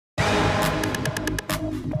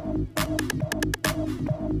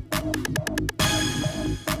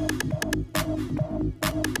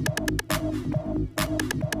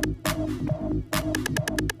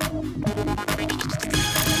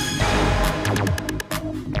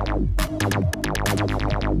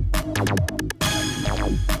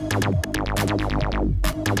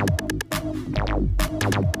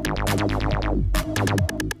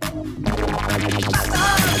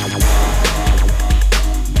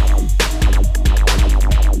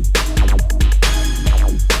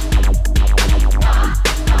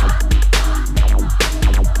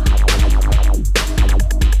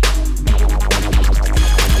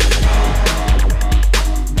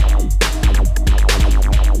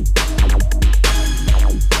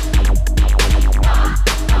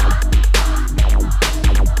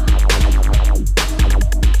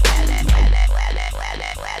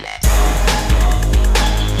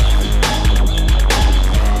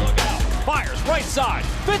Side.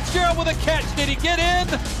 Fitzgerald with a catch. Did he get in?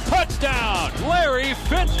 Touchdown, Larry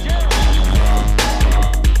Fitzgerald.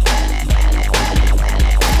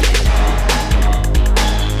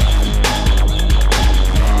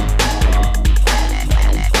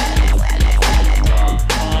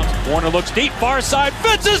 Warner looks deep, far side.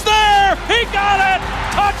 Fitz is there. He got it.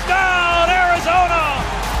 Touchdown, Arizona.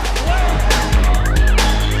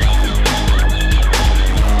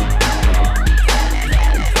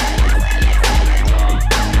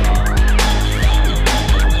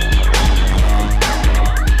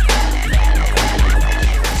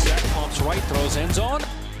 Throws end zone.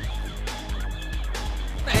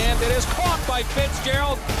 And it is caught by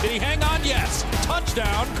Fitzgerald. Did he hang on? Yes.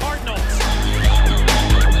 Touchdown, Cardinals.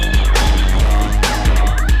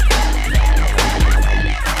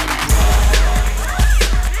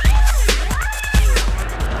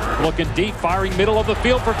 Looking deep, firing middle of the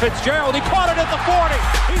field for Fitzgerald. He caught it at the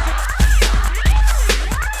 40.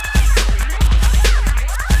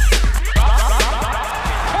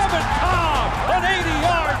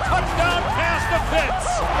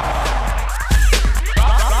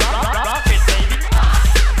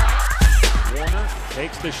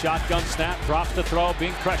 Takes the shotgun snap, drops the throw,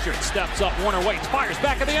 being pressured, steps up, Warner waits, fires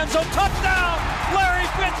back in the end zone, touchdown, Larry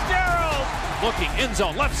Fitzgerald! Looking, end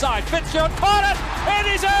zone, left side, Fitzgerald caught it, and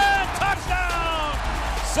he's in, touchdown!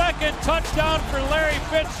 Second touchdown for Larry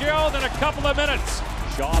Fitzgerald in a couple of minutes.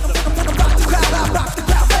 Shaw to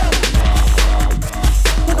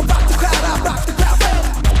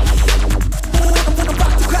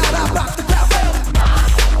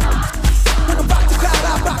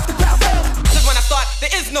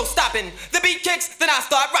no stopping. The beat kicks, then I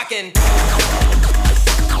start rocking.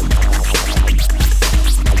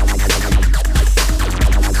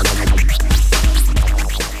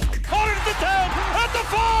 Caught it at the 10, at the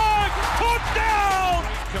 5, touchdown!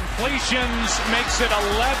 Completions makes it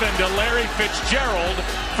 11 to Larry Fitzgerald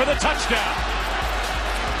for the touchdown.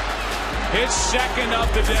 His second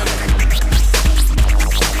of the day.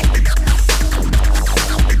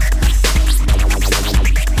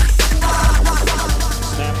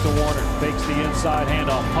 Fakes the inside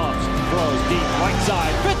handoff, pumps, throws deep, right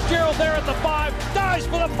side. Fitzgerald there at the 5, dives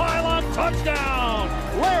for the pylon, touchdown!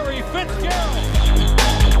 Larry Fitzgerald!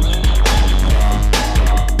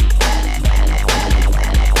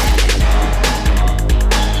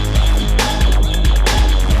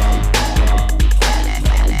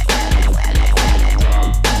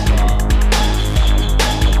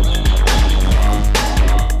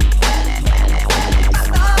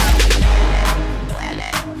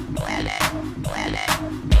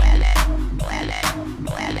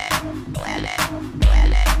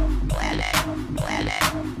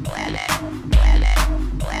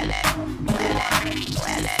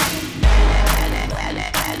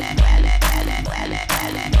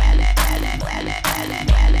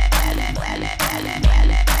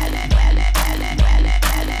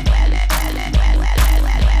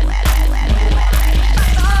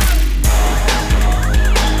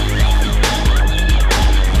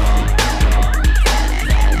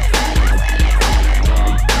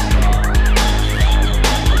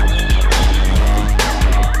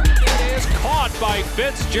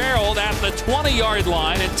 Fitzgerald at the 20-yard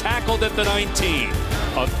line and tackled at the 19.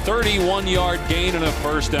 A 31-yard gain and a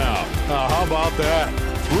first down. How about that?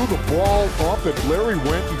 Threw the ball up and Larry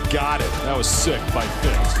went and got it. That was sick by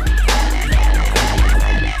Fitz.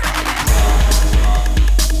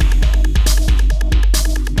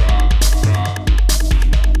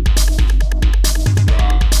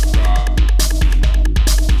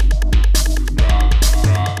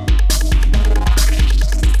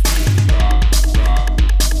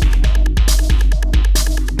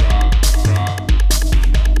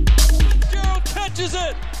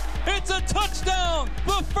 It's a touchdown!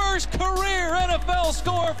 The first career NFL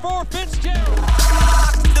score for Fitzgerald.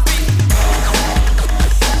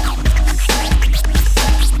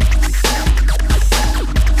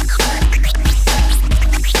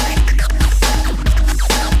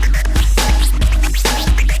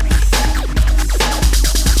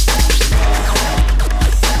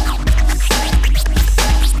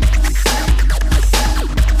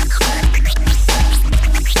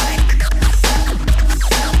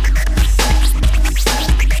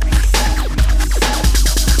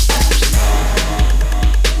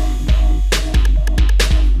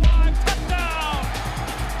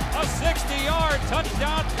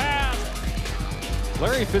 Touchdown pass.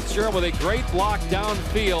 Larry Fitzgerald with a great block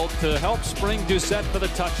downfield to help spring Doucette for the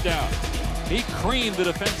touchdown. He creamed the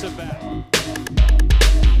defensive back.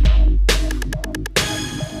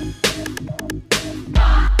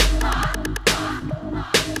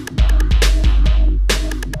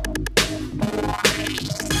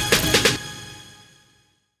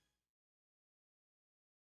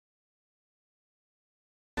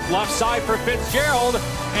 Left side for Fitzgerald,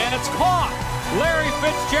 and it's caught. Larry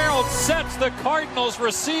Fitzgerald sets the Cardinals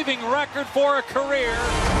receiving record for a career.